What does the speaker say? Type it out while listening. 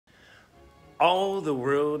All the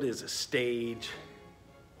world is a stage,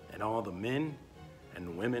 and all the men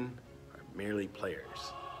and women are merely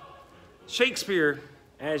players. Shakespeare,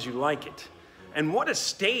 as you like it. And what a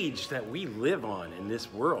stage that we live on in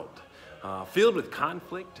this world, filled with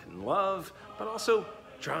conflict and love, but also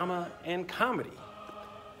drama and comedy.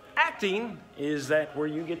 Acting is that where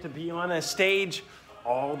you get to be on a stage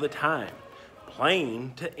all the time,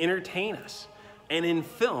 playing to entertain us. And in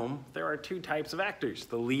film, there are two types of actors,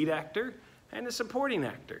 the lead actor and the supporting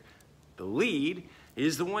actor. The lead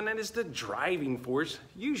is the one that is the driving force,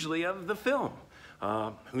 usually of the film,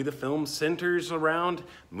 who the film centers around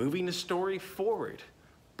moving the story forward.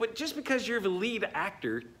 But just because you're the lead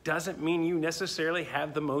actor doesn't mean you necessarily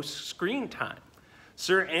have the most screen time.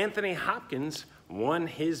 Sir Anthony Hopkins won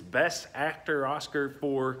his Best Actor Oscar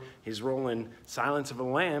for his role in Silence of the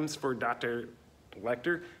Lambs for Dr.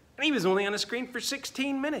 Lecter, and he was only on the screen for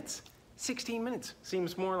 16 minutes. 16 minutes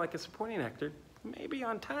seems more like a supporting actor, maybe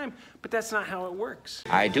on time, but that's not how it works.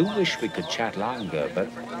 I do wish we could chat longer, but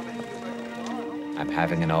I'm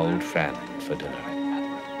having an old friend for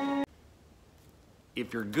dinner.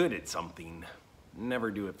 If you're good at something,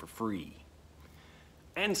 never do it for free.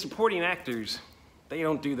 And supporting actors, they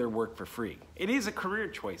don't do their work for free. It is a career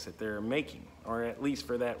choice that they're making, or at least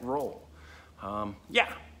for that role.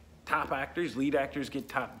 Yeah, top actors, lead actors get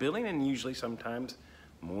top billing and usually sometimes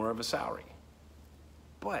more of a salary.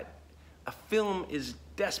 But a film is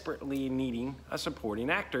desperately needing a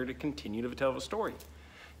supporting actor to continue to tell the story.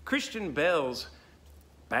 Christian Bale's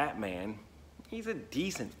Batman, he's a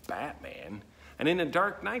decent Batman. And in The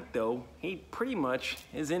Dark Knight, though, he pretty much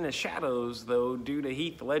is in the shadows, though, due to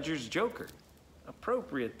Heath Ledger's Joker.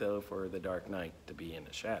 Appropriate, though, for The Dark Knight to be in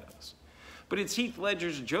the shadows. But it's Heath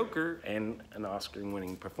Ledger's Joker and an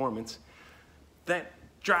Oscar-winning performance that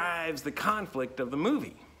drives the conflict of the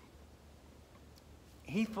movie.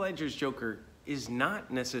 Heath Ledger's Joker is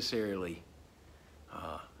not necessarily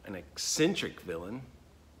an eccentric villain.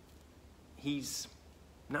 He's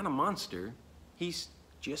not a monster. He's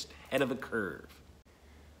just ahead of a curve.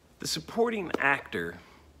 The supporting actor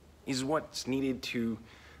is what's needed to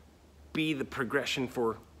be the progression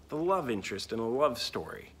for the love interest in a love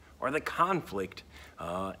story, or the conflict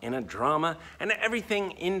in a drama, and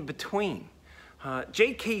everything in between.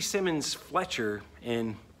 J.K. Simmons Fletcher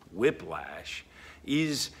in Whiplash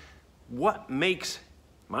is what makes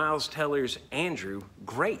Miles Teller's Andrew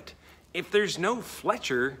great. If there's no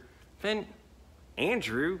Fletcher, then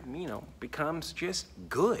Andrew, becomes just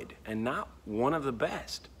good and not one of the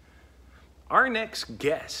best. Our next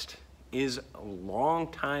guest is a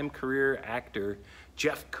longtime career actor,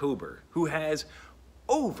 Jeff Kober, who has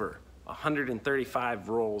over 135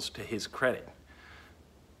 roles to his credit.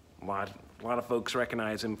 A lot of folks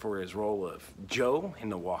recognize him for his role of Joe in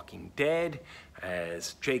The Walking Dead,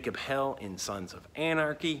 as Jacob Hell in Sons of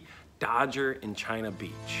Anarchy, Dodger in China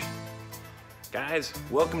Beach. Guys,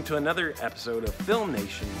 welcome to another episode of Film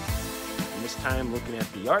Nation, and this time looking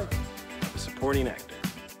at the art of a supporting actor.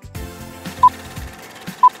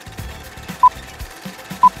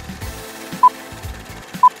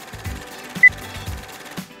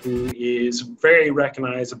 Who is very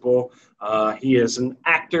recognizable. He is an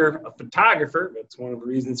actor, a photographer. That's one of the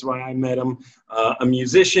reasons why I met him. A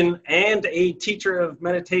musician and a teacher of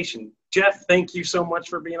meditation. Jeff, thank you so much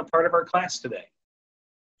for being a part of our class today.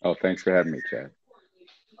 Oh, thanks for having me, Chad.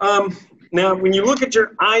 Now, when you look at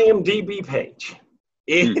your IMDb page,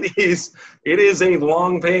 it is a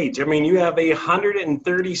long page. I mean, you have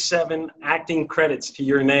 137 acting credits to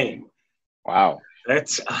your name. Wow.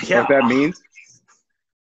 That's yeah. You know what that means?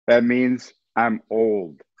 That means I'm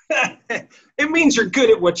old. It means you're good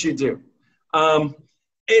at what you do. And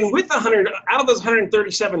with out of those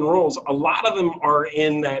 137 roles, a lot of them are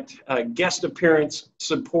in that guest appearance,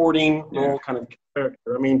 supporting role kind of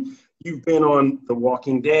character. I mean, you've been on The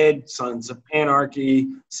Walking Dead, Sons of Anarchy,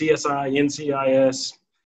 CSI, NCIS,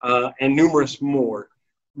 and numerous more.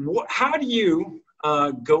 How do you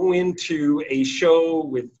go into a show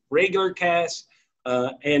with regular cast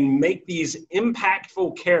and make these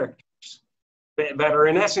impactful characters that are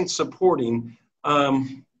in essence supporting?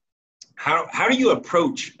 How do you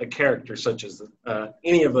approach a character such as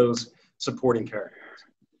any of those supporting characters?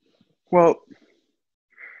 Well,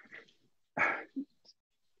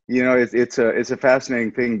 it's a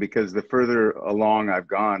fascinating thing, because the further along I've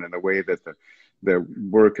gone and the way that the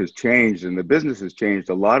work has changed and the business has changed,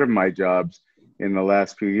 a lot of my jobs in the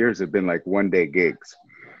last few years have been like one-day gigs.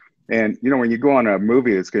 And, when you go on a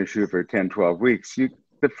movie that's going to shoot for 10, 12 weeks,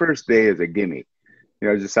 the first day is a gimme.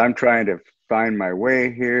 I'm trying to find my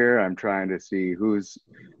way here. I'm trying to see who's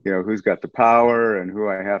got the power and who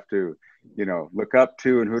I have to, look up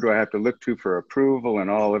to, and who do I have to look to for approval and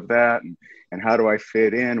all of that, and how do I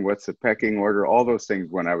fit in? What's the pecking order? All those things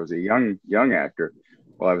when I was a young actor.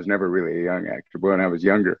 Well, I was never really a young actor, but when I was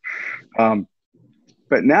younger.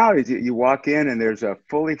 But now you walk in and there's a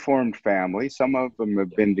fully formed family. Some of them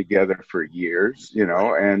have been together for years,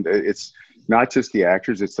 and it's not just the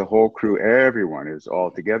actors, it's the whole crew. Everyone is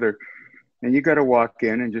all together, and you got to walk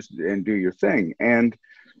in and do your thing. And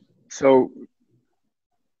so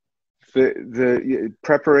the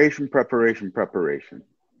preparation.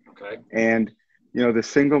 Okay. And, the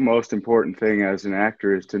single most important thing as an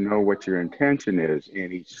actor is to know what your intention is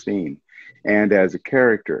in each scene and as a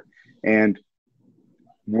character. And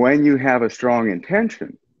when you have a strong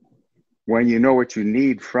intention, when you know what you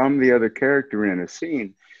need from the other character in a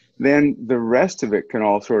scene, then the rest of it can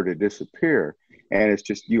all sort of disappear. And it's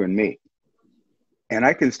just you and me. And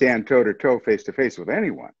I can stand toe to toe, face to face with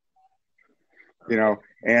anyone,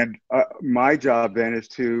 and my job then is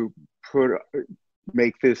to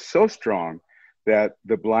make this so strong that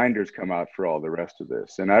the blinders come out for all the rest of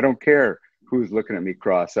this. And I don't care who's looking at me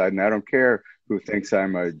cross-eyed, and I don't care who thinks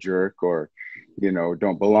I'm a jerk or,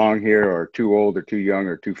 don't belong here, or too old or too young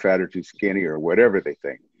or too fat or too skinny or whatever they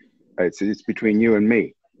think. It's between you and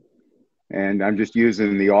me. And I'm just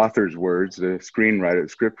using the author's words, the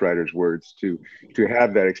script writer's words to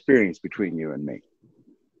have that experience between you and me.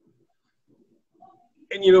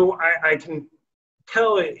 And I can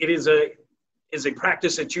tell it is a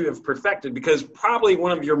practice that you have perfected, because probably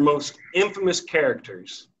one of your most infamous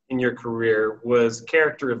characters in your career was the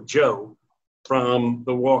character of Joe from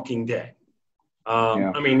The Walking Dead.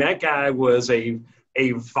 Yeah. I mean, that guy was a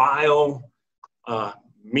vile,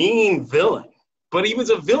 mean villain, but he was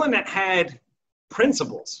a villain that had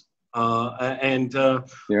principles. And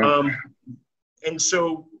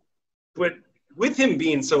so, but with him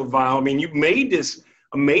being so vile, I mean, you made this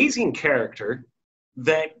amazing character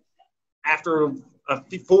that after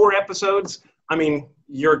 4 episodes, I mean,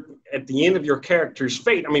 you're at the end of your character's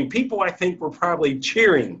fate. I mean, people, I think, were probably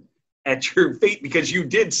cheering at your fate because you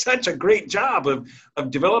did such a great job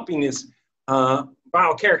of developing this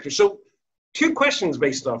vile character. So 2 questions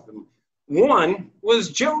based off them. One,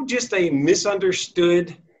 was Joe just a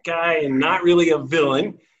misunderstood guy and not really a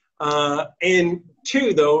villain? And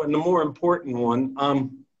 2, though, and the more important one,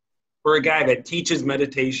 for a guy that teaches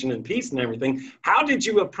meditation and peace and everything, how did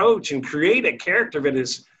you approach and create a character that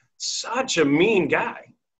is such a mean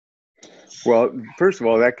guy? Well, first of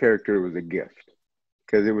all, that character was a gift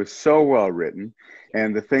because it was so well written.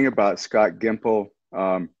 And the thing about Scott Gimple,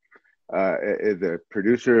 the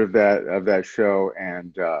producer of that show,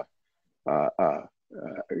 and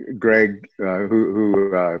Greg,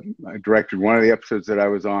 who directed one of the episodes that I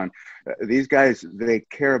was on, these guys, they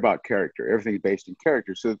care about character. Everything's based in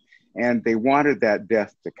character. And they wanted that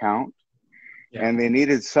death to count. Yeah. And they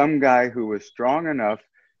needed some guy who was strong enough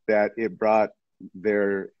that it brought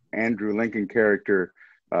their Andrew Lincoln character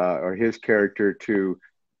or his character to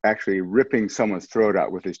actually ripping someone's throat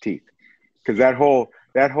out with his teeth. Because that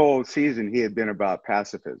whole season, he had been about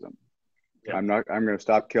pacifism. Yeah. I'm going to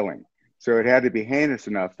stop killing. So it had to be heinous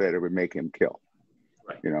enough that it would make him kill.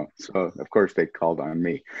 Right. So of course they called on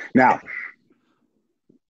me. Now,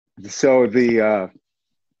 so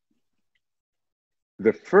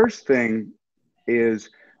the first thing is,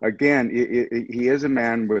 again, he is a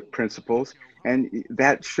man with principles, and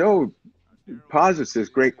that show posits this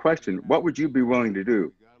great question: what would you be willing to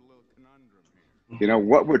do?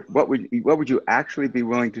 What would you actually be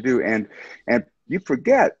willing to do? And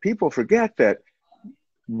people forget that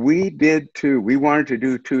we did too. We wanted to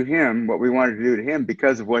do to him what we wanted to do to him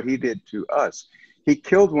because of what he did to us. He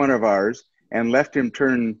killed one of ours and left him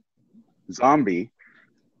turn zombie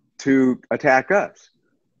to attack us.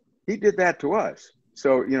 He did that to us.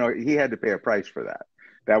 So, he had to pay a price for that.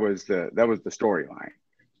 That was the storyline.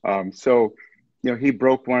 So, he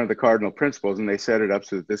broke one of the cardinal principles, and they set it up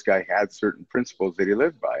so that this guy had certain principles that he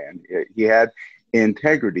lived by, and he had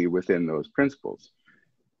integrity within those principles.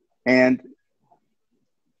 And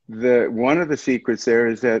one of the secrets there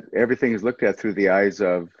is that everything is looked at through the eyes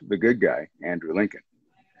of the good guy, Andrew Lincoln.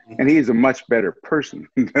 And he's a much better person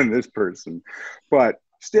than this person. But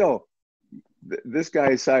still, this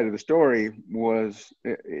guy's side of the story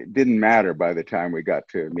it didn't matter by the time we got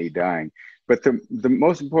to me dying. But the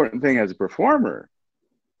most important thing as a performer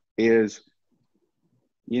is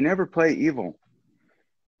you never play evil.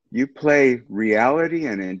 You play reality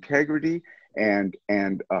and integrity and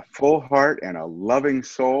a full heart and a loving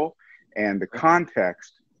soul, and the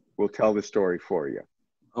context will tell the story for you.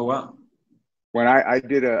 Oh, wow. When I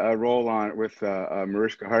did a role with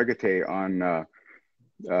Mariska Hargitay on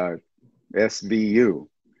SVU,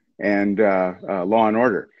 and Law and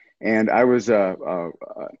Order. And I was a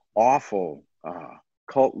awful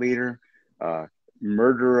cult leader,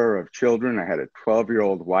 murderer of children. I had a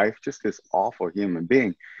 12-year-old wife, just this awful human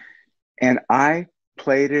being. And I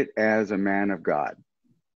played it as a man of God.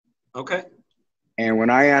 Okay. And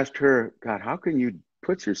when I asked her, God, how can you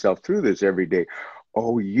put yourself through this every day?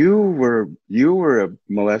 Oh, you were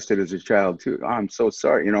molested as a child too. Oh, I'm so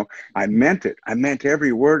sorry. You know, I meant it. I meant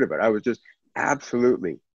every word of it. I was just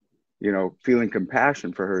absolutely, you know, feeling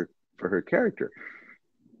compassion for her character.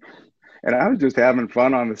 And I was just having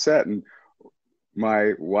fun on the set. And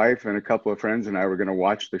my wife and a couple of friends and I were going to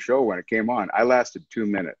watch the show when it came on. I lasted 2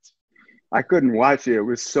 minutes. I couldn't watch it. It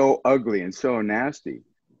was so ugly and so nasty.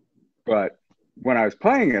 But when I was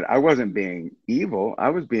playing it, I wasn't being evil. I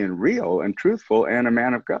was being real and truthful and a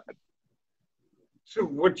man of God. So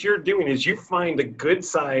what you're doing is you find the good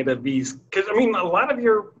side of these, because I mean, a lot of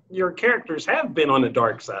your characters have been on the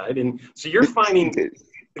dark side, and so you're finding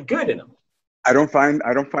the good in them. I don't find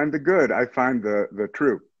the good. I find the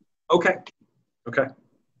true. Okay. Okay.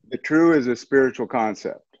 The true is a spiritual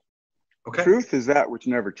concept. Okay. Truth is that which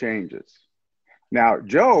never changes. Now,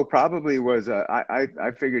 Joe probably was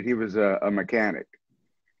I figured he was a mechanic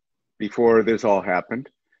before this all happened.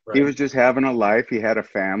 Right. He was just having a life. He had a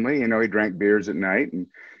family, you know, he drank beers at night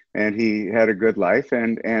and he had a good life,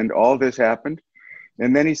 and all this happened.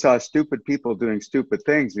 And then he saw stupid people doing stupid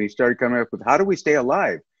things, and he started coming up with, how do we stay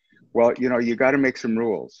alive? Well, you know, you got to make some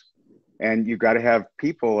rules, and you got to have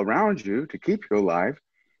people around you to keep you alive.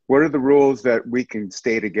 What are the rules that we can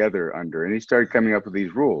stay together under? And he started coming up with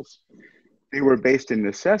these rules. They were based in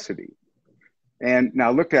necessity. And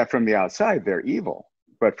now looked at from the outside, they're evil.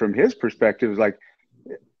 But from his perspective, it was like,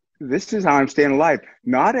 this is how I'm staying alive,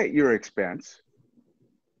 not at your expense,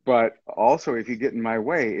 but also if you get in my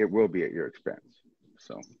way, it will be at your expense.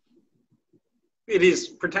 So it is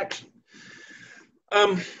protection.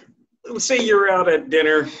 Let's say you're out at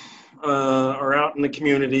dinner or out in the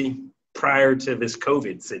community prior to this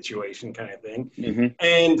COVID situation kind of thing. Mm-hmm.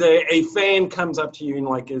 And a fan comes up to you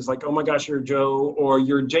and is like, oh my gosh, you're Joe, or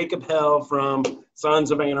you're Jacob Hell from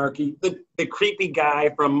Sons of Anarchy, the creepy guy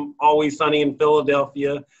from Always Sunny in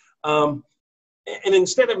Philadelphia. And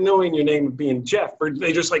instead of knowing your name of being Jeff, or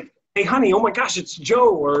they just like, hey honey, oh my gosh, it's Joe,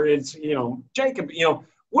 or it's, you know, Jacob, you know,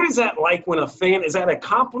 what is that like when a fan, is that a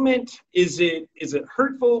compliment? Is it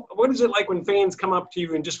hurtful? What is it like when fans come up to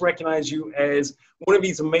you and just recognize you as one of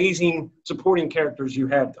these amazing supporting characters you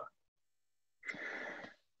have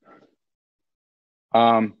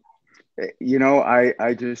done? You know,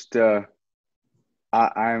 I just, I'm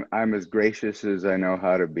as gracious as I know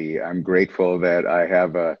how to be. I'm grateful that I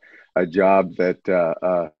have a job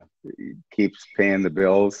that keeps paying the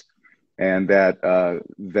bills, and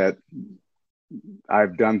that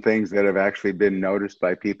I've done things that have actually been noticed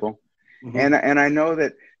by people. Mm-hmm. And I know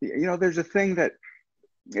that, you know, there's a thing that,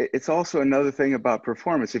 it's also another thing about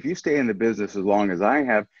performance. If you stay in the business as long as I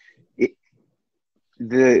have,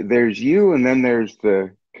 there's you, and then there's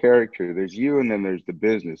the character. There's you, and then there's the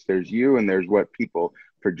business. There's you, and there's what people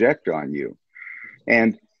project on you.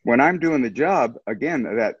 And when I'm doing the job, again,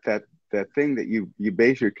 that thing that you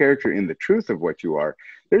base your character in the truth of what you are,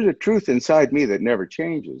 there's a truth inside me that never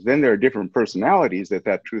changes. Then there are different personalities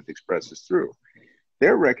that truth expresses through.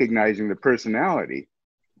 They're recognizing the personality,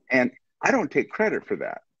 and I don't take credit for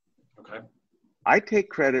that. Okay. I take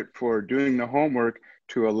credit for doing the homework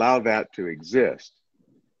to allow that to exist.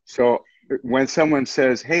 So when someone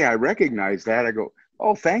says, hey, I recognize that, I go,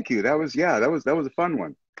 oh, thank you. That was a fun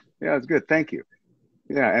one. Yeah, it's good. Thank you.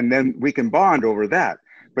 Yeah. And then we can bond over that.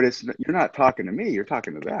 But you're not talking to me, you're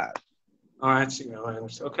talking to that. Oh, I see. No, I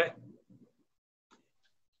understand. Okay.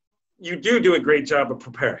 You do a great job of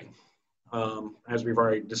preparing, as we've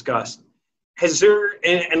already discussed. Has there,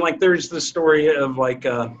 and there's the story of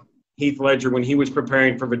Heath Ledger when he was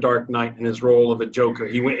preparing for The Dark Knight in his role of a Joker.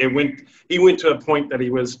 He went to a point that he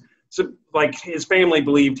was, his family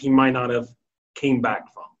believed he might not have came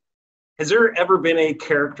back from. Has there ever been a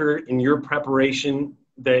character in your preparation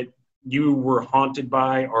that you were haunted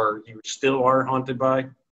by, or you still are haunted by?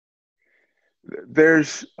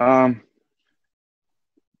 There's well,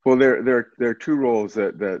 there are two roles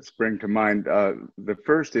that spring to mind. The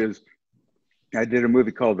first is, I did a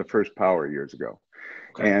movie called The First Power years ago.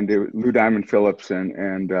 Okay. And it was Lou Diamond Phillips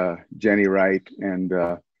and Jenny Wright, and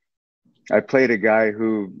I played a guy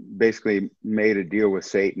who basically made a deal with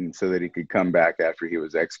Satan so that he could come back after he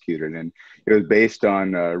was executed, and it was based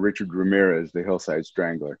on Richard Ramirez, the Hillside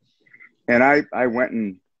Strangler. And I went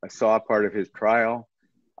and I saw part of his trial.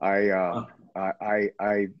 I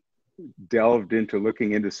delved into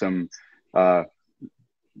looking into some,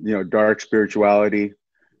 dark spirituality.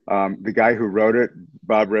 The guy who wrote it,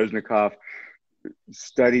 Bob Resnikoff,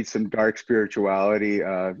 studied some dark spirituality,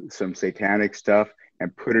 some satanic stuff,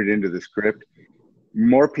 and put it into the script.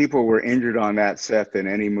 More people were injured on that set than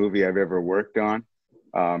any movie I've ever worked on.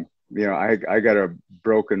 You know, I got a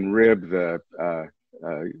broken rib. The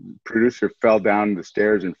producer fell down the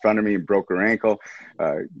stairs in front of me and broke her ankle.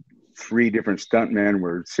 3 different stuntmen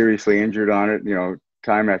were seriously injured on it. You know,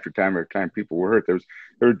 time after time after time, people were hurt. There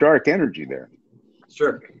was dark energy there.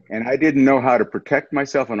 Sure. And I didn't know how to protect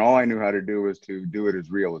myself, and all I knew how to do was to do it as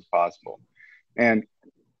real as possible. And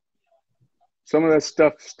some of that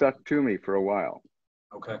stuff stuck to me for a while.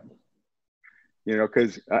 Okay. You know,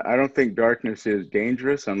 because I don't think darkness is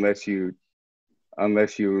dangerous unless you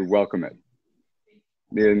welcome it.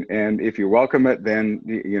 And if you welcome it, then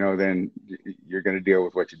then you're going to deal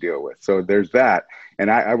with what you deal with. So there's that. And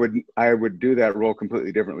I would do that role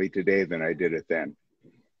completely differently today than I did it then.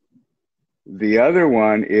 The other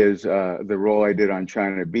one is the role I did on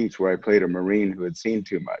China Beach, where I played a Marine who had seen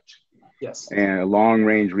too much. Yes. And a long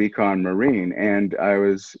range recon Marine. And I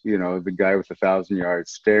was, the guy with the 1,000-yard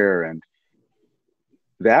stare. And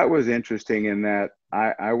that was interesting in that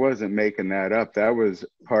I wasn't making that up. That was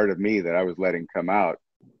part of me that I was letting come out,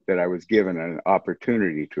 that I was given an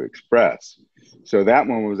opportunity to express. So that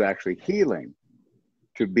one was actually healing,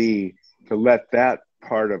 to let that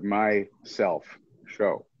part of myself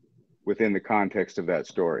show within the context of that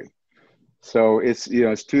story. So it's,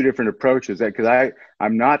 it's 2 different approaches, because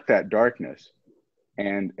I'm not that darkness.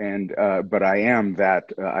 But I am that,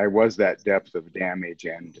 I was that depth of damage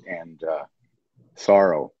and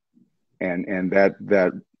sorrow, and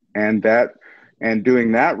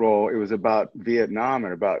doing that role, it was about Vietnam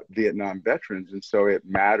and about Vietnam veterans, and so it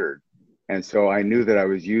mattered. And so I knew that I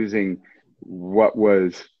was using what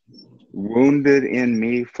was wounded in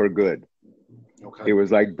me for good. Okay. It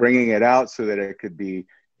was like bringing it out so that it could be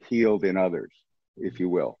healed in others, if you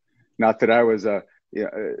will. Not that I was it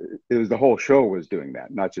was the whole show was doing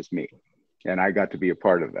that, not just me, and I got to be a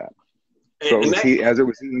part of that. So as it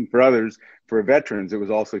was healing for others, for veterans, it was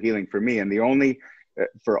also healing for me. And the only,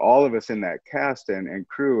 for all of us in that cast and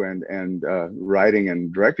crew and writing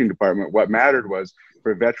and directing department, what mattered was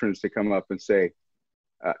for veterans to come up and say,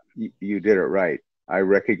 you did it right. I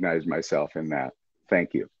recognize myself in that.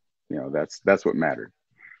 Thank you. That's what mattered.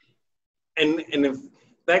 And if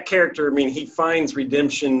that character, I mean, he finds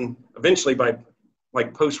redemption eventually by,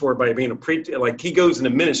 like, post-war, by being like he goes into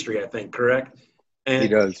ministry, I think, correct? And he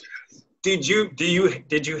does. Do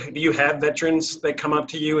you have veterans that come up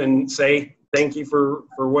to you and say thank you for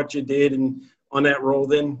what you did and on that role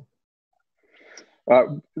then?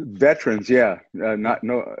 Veterans, yeah. I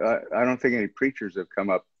don't think any preachers have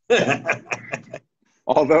come up.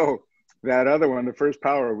 Although that other one, the First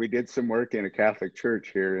Power, we did some work in a Catholic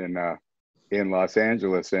church here in Los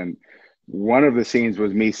Angeles, and one of the scenes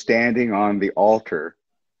was me standing on the altar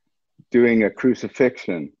doing a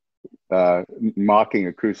crucifixion, mocking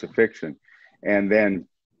a crucifixion, and then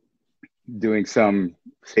doing some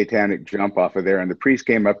satanic jump off of there. And the priest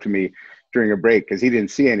came up to me during a break because he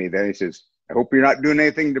didn't see any. Then he says, "I hope you're not doing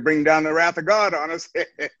anything to bring down the wrath of God on us."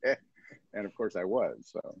 And of course I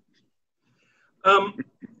was. So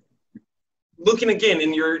looking again,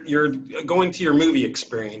 and you're going to your movie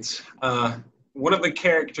experience, one of the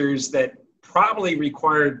characters that probably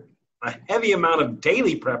required a heavy amount of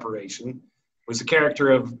daily preparation was the character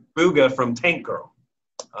of Booga from Tank Girl.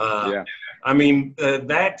 Yeah. I mean,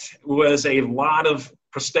 that was a lot of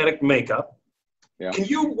prosthetic makeup. Yeah. Can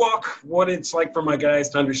you walk what it's like for my guys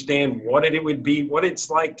to understand what it would be, what it's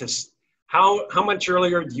like to, how much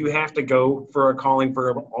earlier do you have to go for a calling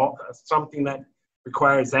for something that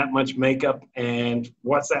requires that much makeup, and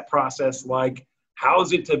what's that process like? How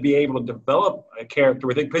is it to be able to develop a character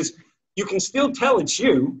with it? Because you can still tell it's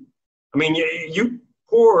you. I mean, you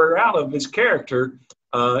pour out of this character,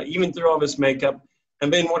 even through all this makeup,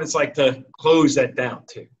 and then what it's like to close that down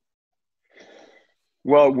too.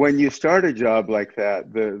 Well, when you start a job like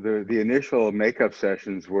that, the initial makeup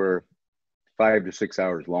sessions were 5 to 6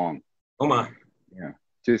 hours long. Oh my! Yeah,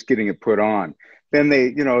 just getting it put on. Then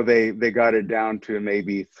they got it down to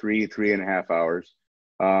maybe 3.5 hours,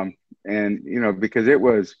 and because it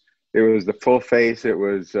was the full face. It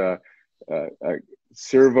was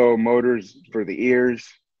servo motors for the ears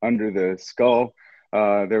under the skull.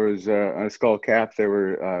 There was a skull cap. There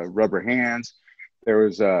were rubber hands. There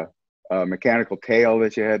was a mechanical tail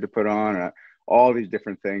that you had to put on. All these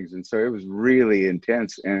different things, and so it was really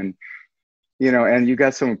intense. And and you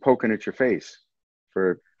got someone poking at your face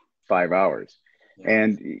for 5 hours.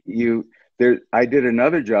 And I did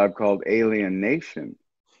another job called Alien Nation,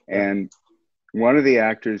 and one of the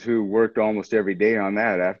actors who worked almost every day on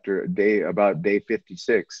that, after about day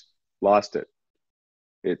 56, lost it.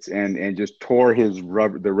 And just tore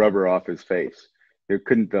the rubber off his face. It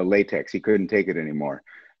couldn't, the latex, he couldn't take it anymore,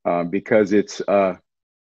 because it's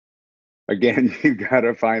again, you got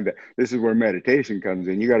to find that. This is where meditation comes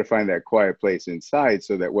in. You got to find that quiet place inside,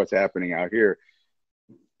 so that what's happening out here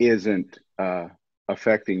isn't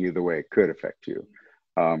affecting you the way it could affect you.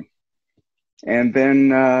 And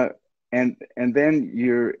then and then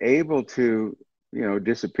you're able to,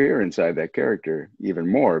 disappear inside that character even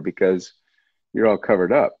more, because you're all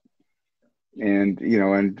covered up. And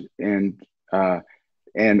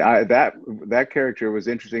that character was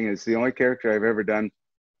interesting. It's the only character I've ever done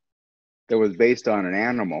that was based on an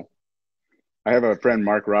animal. I have a friend,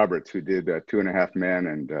 Mark Roberts, who did 2.5 Men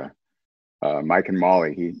and Mike and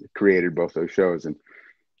Molly. He created both those shows, and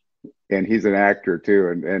he's an actor too.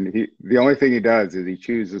 And the only thing he does is he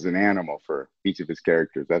chooses an animal for each of his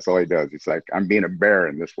characters. That's all he does. It's like, I'm being a bear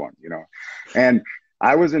in this one, And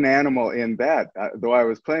I was an animal in that, though I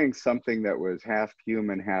was playing something that was half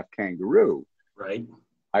human, half kangaroo. Right.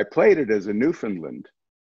 I played it as a Newfoundland.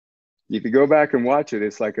 If you go back and watch it,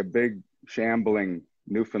 it's like a big shambling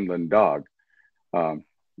Newfoundland dog.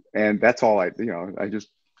 And that's all I just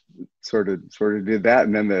sort of did that.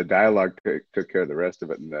 And then the dialogue took care of the rest of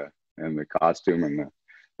it, and the costume and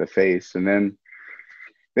the face. And then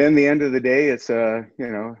the end of the day, it's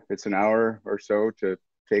it's an hour or so to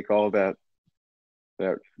take all that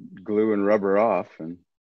glue and rubber off,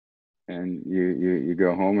 and you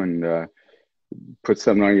go home and put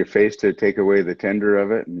something on your face to take away the tender of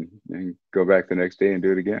it, and go back the next day and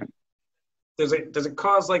do it again. Does it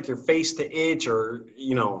cause like your face to itch, or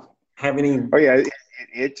have any? Oh yeah,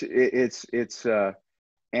 it's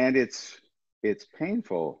and it's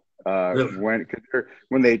painful Really?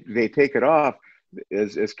 when they take it off.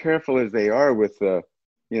 As careful as they are with they're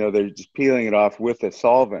just peeling it off with a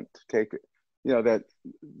solvent to take it.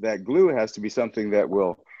 That glue has to be something that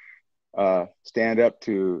will stand up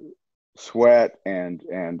to sweat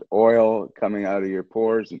and oil coming out of your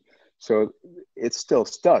pores, and so it's still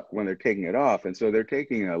stuck when they're taking it off, and so they're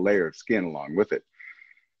taking a layer of skin along with it.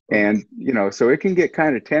 And so it can get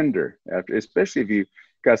kind of tender after, especially if you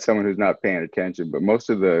got someone who's not paying attention. But most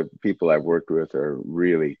of the people I've worked with are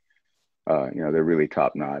really they're really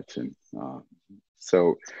top notch. And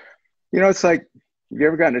so it's like, have you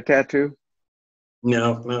ever gotten a tattoo?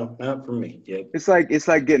 No, not for me yet. It's like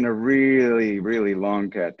getting a really, really long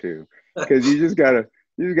tattoo, because you just gotta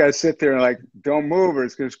sit there and like, don't move or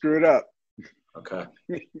it's gonna screw it up. Okay.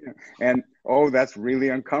 And that's really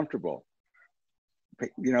uncomfortable. But,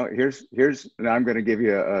 here's and I'm going to give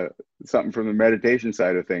you something from the meditation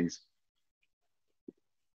side of things.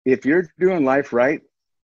 If you're doing life right,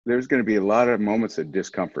 there's going to be a lot of moments of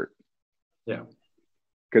discomfort. Yeah.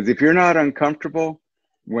 Because if you're not uncomfortable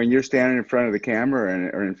when you're standing in front of the camera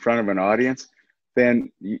or in front of an audience,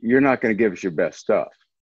 then you're not going to give us your best stuff.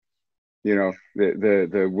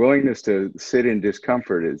 The willingness to sit in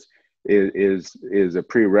discomfort is a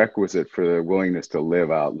prerequisite for the willingness to live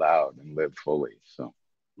out loud and live fully. So,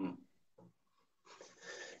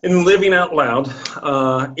 in living out loud,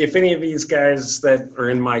 if any of these guys that are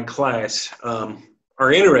in my class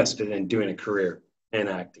are interested in doing a career in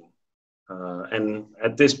acting, and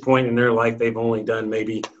at this point in their life, they've only done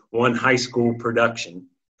maybe one high school production,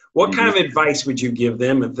 what kind of advice would you give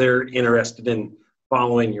them if they're interested in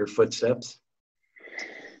following your footsteps?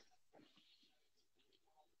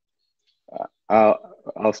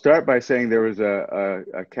 I'll start by saying there was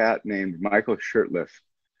a cat named Michael Shirtliff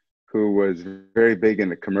who was very big in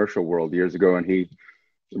the commercial world years ago, and he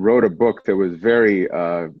wrote a book that was very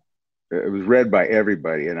it was read by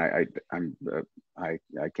everybody, and I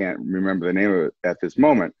can't remember the name of it at this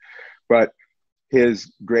moment, but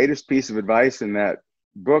his greatest piece of advice in that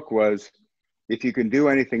book was, if you can do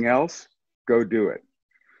anything else, go do it.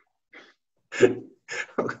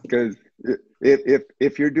 Because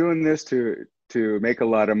if you're doing this to make a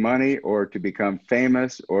lot of money or to become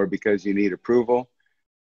famous or because you need approval,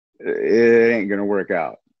 it ain't going to work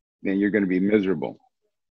out, and you're going to be miserable.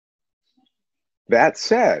 That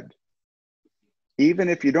said, even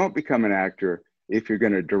if you don't become an actor, if you're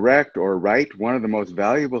going to direct or write, one of the most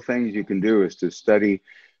valuable things you can do is to study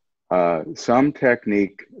some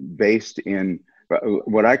technique based in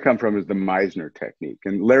what I come from is the Meisner technique.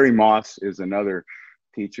 And Larry Moss is another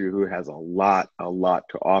teacher who has a lot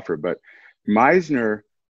to offer. But Meisner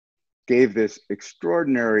gave this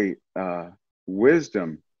extraordinary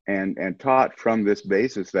wisdom and taught from this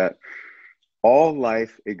basis that all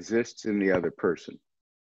life exists in the other person.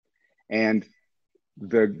 And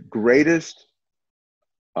the greatest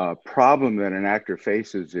problem that an actor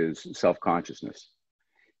faces is self-consciousness.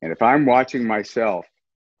 And if I'm watching myself,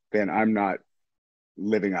 then I'm not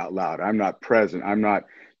living out loud. I'm not present. I'm not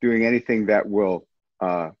doing anything that will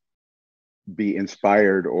be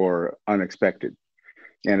inspired or unexpected.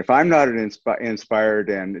 And if I'm not inspired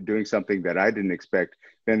and doing something that I didn't expect,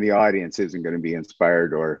 then the audience isn't going to be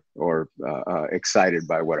inspired or excited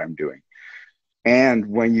by what I'm doing. And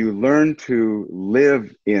when you learn to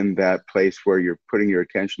live in that place where you're putting your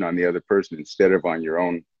attention on the other person instead of on your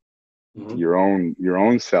own, your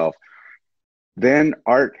own self, then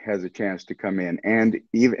art has a chance to come in. And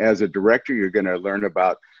even as a director, you're going to learn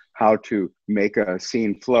about how to make a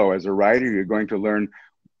scene flow. As a writer, you're going to learn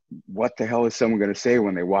what the hell is someone going to say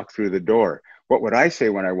when they walk through the door? What would I say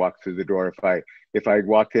when I walked through the door if I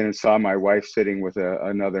walked in and saw my wife sitting with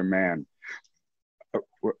another man?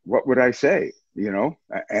 What would I say? You know?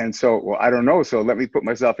 And so, well, I don't know. So let me put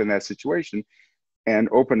myself in that situation and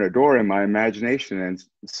open a door in my imagination and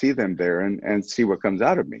see them there and see what comes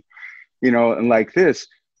out of me. You know, and like this,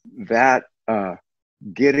 that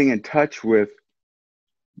getting in touch with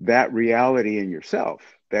that reality in yourself,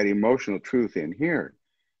 that emotional truth in here,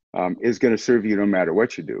 is going to serve you no matter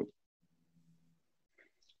what you do.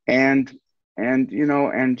 And you know,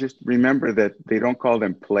 and just remember that they don't call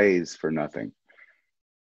them plays for nothing.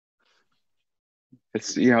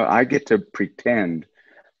 It's, you know, I get to pretend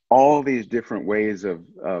all these different ways of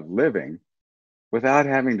living without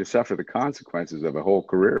having to suffer the consequences of a whole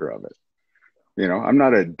career of it. You know, I'm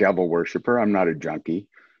not a devil worshiper. I'm not a junkie.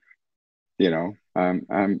 You know,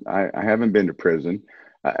 I haven't been to prison.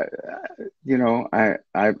 You know,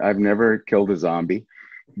 I've never killed a zombie,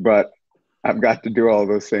 but I've got to do all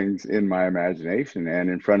those things in my imagination and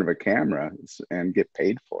in front of a camera and get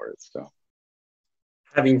paid for it. So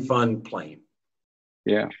having fun playing.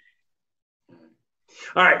 Yeah.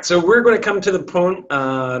 All right, so we're going to come to the point.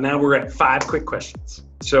 Now we're at 5 quick questions.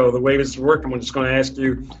 So the way this works, I'm just going to ask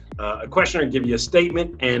you a question or give you a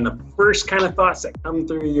statement, and the first kind of thoughts that come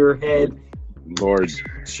through your head. Lord,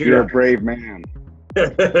 you're a brave man.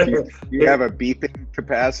 You have a beeping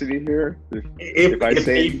capacity here? If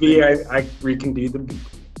need be, we can do the beep.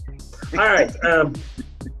 All right.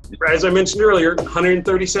 As I mentioned earlier,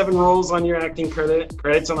 137 roles on your acting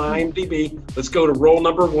credits on IMDb. Let's go to role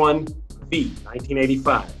number 1, V,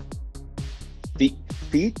 1985.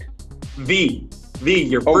 Feet? V,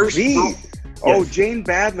 your first V. role. Oh, Yes. Jane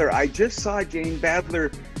Badler. I just saw Jane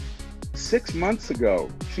Badler 6 months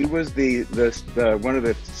ago. She was the one of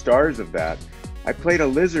the stars of that. I played a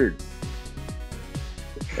lizard.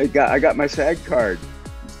 I got my SAG card.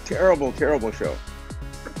 Terrible show.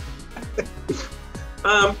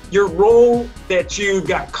 Your role that you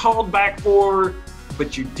got called back for,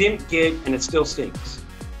 but you didn't get, and it still stings.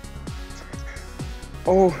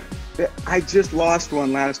 Oh, I just lost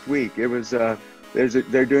one last week. It was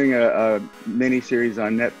they're doing a mini series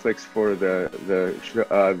on Netflix for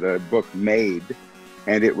the book Made,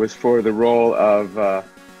 and it was for the role of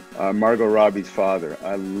Margot Robbie's father.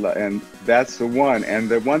 And that's the one, and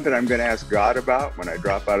the one that I'm going to ask God about when I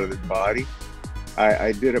drop out of this body.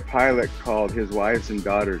 I did a pilot called His Wives and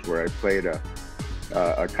Daughters, where I played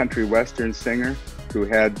a country western singer who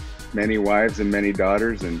had many wives and many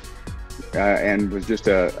daughters, and was just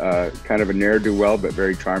a kind of a ne'er-do-well, but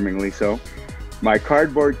very charmingly so. My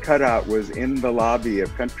cardboard cutout was in the lobby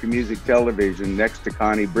of Country Music Television next to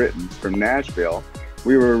Connie Britton's from Nashville.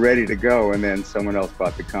 We were ready to go, and then someone else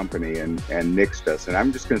bought the company and nixed us. And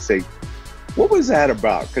I'm just going to say, what was that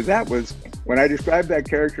about? Because that was, when I described that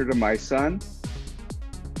character to my son,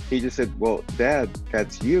 he just said, well, Dad,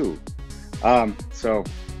 that's you. So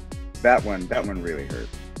that one really hurt.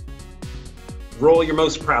 Role you're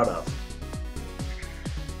most proud of?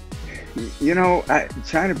 You know,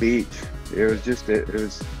 China Beach. It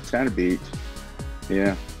was China Beach.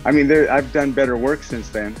 Yeah. I mean, I've done better work since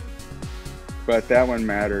then, but that one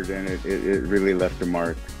mattered, and it really left a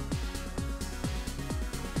mark.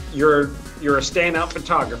 You're a standout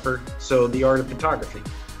photographer, so the art of photography.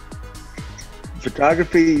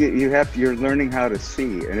 Photography, you're learning how to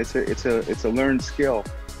see, and it's a learned skill.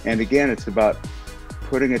 And again, it's about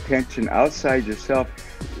putting attention outside yourself.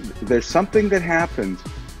 There's something that happens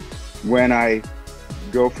when I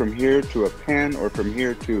go from here to a pen, or from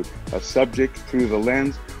here to a subject through the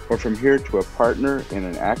lens, or from here to a partner in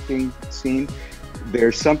an acting scene.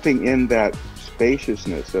 There's something in that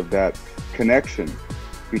spaciousness of that connection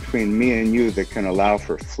between me and you that can allow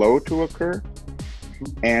for flow to occur,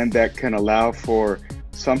 and that can allow for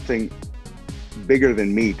something bigger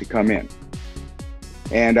than me to come in.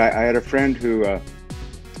 And I had a friend who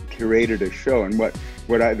curated a show, and what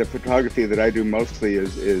the photography that I do mostly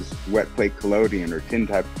is wet plate collodion or tin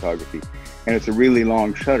type photography, and it's a really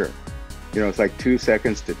long shutter. You know, it's like 2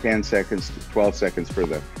 seconds to 10 seconds to 12 seconds for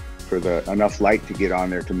the enough light to get on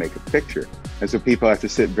there to make a picture, and so people have to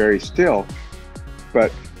sit very still.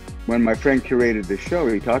 But when my friend curated the show,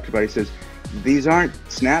 he talked about, he says, these aren't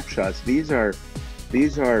snapshots, these are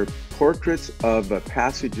portraits of a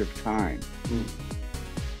passage of time.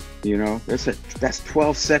 You know, that's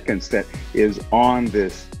 12 seconds that is on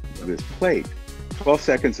this plate, 12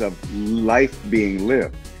 seconds of life being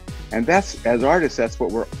lived. And that's, as artists, that's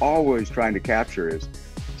what we're always trying to capture, is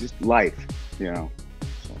just life, you know.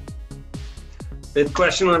 So. Fifth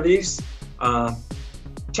question on these,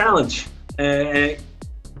 challenge.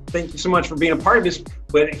 Thank you so much for being a part of this,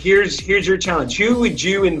 but here's your challenge. Who would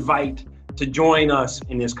you invite to join us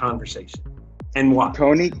in this conversation, and why?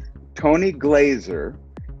 Tony Glazer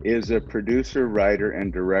is a producer, writer,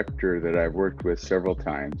 and director that I've worked with several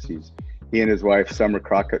times. He and his wife, Summer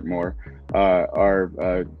Crockett-Moore,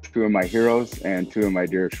 are two of my heroes and two of my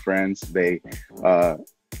dearest friends. They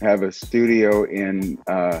have a studio in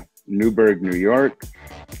Newburgh, New York.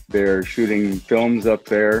 They're shooting films up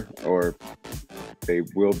there, or they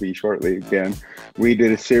will be shortly again. We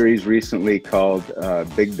did a series recently called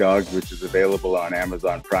Big Dogs, which is available on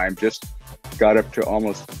Amazon Prime. Just got up to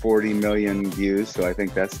almost 40 million views, so I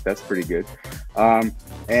think that's pretty good.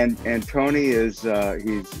 And Tony is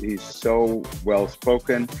he's so well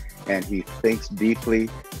spoken, and he thinks deeply,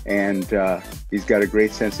 and he's got a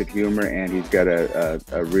great sense of humor, and he's got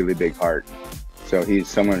a really big heart. So he's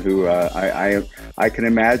someone who I can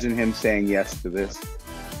imagine him saying yes to this.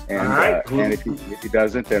 And, right, cool. And if he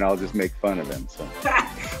doesn't, then I'll just make fun of him. So.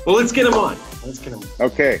 Well, let's get him on.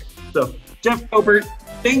 Okay. So, Jeff Gilbert,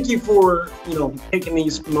 thank you for taking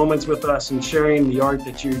these moments with us and sharing the art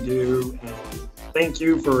that you do. And thank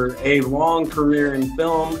you for a long career in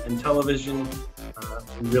film and television.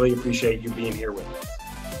 We really appreciate you being here with us.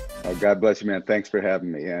 Oh, God bless you, man. Thanks for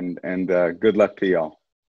having me, and good luck to y'all.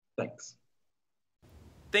 Thanks.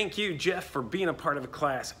 Thank you, Jeff, for being a part of the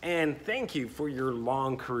class, and thank you for your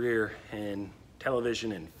long career in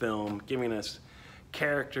television and film, giving us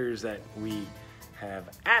characters that we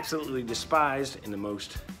have absolutely despised in the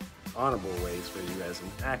most honorable ways for you as an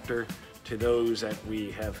actor, to those that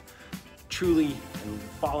we have truly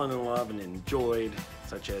fallen in love and enjoyed,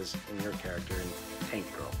 such as in your character in Tank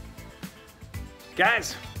Girl.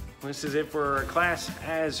 Guys, this is it for our class.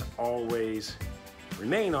 As always,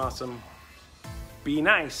 remain awesome. Be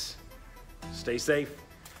nice, stay safe,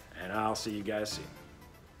 and I'll see you guys soon.